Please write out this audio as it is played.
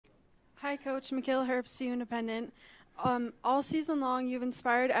Hi, Coach. Michaela Herbst, CU Independent. All season long, you've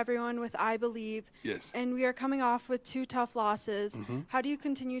inspired everyone with I Believe. Yes. And we are coming off with 2 tough losses. How do you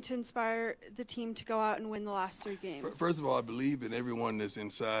continue to inspire the team to go out and win the last 3 games? First of all, I believe in everyone that's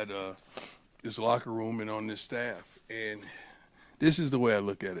inside this locker room and on this staff. And this is the way I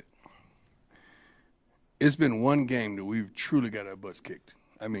look at it. It's been one game that we've truly got our butts kicked.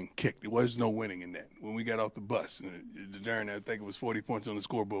 I mean, kicked. There was no winning in that. When we got off the bus, I think it was 40 points on the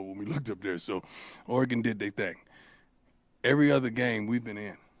scoreboard when we looked up there. So Oregon did their thing. Every other game we've been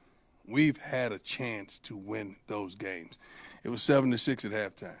in, we've had a chance to win those games. It was 7-6 at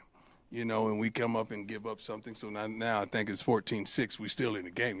halftime, and we come up and give up something. So now I think it's 14-6. We're still in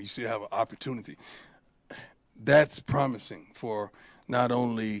the game. You still have an opportunity. That's promising for not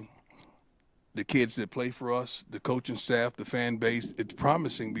only the kids that play for us, the coaching staff, the fan base. It's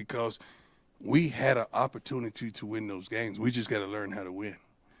promising because we had an opportunity to win those games. We just got to learn how to win.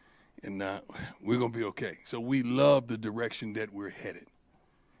 And we're going to be okay. So we love the direction that we're headed.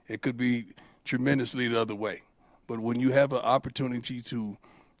 It could be tremendously the other way. But when you have an opportunity to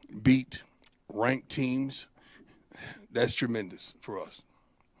beat ranked teams, that's tremendous for us.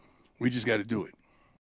 We just got to do it.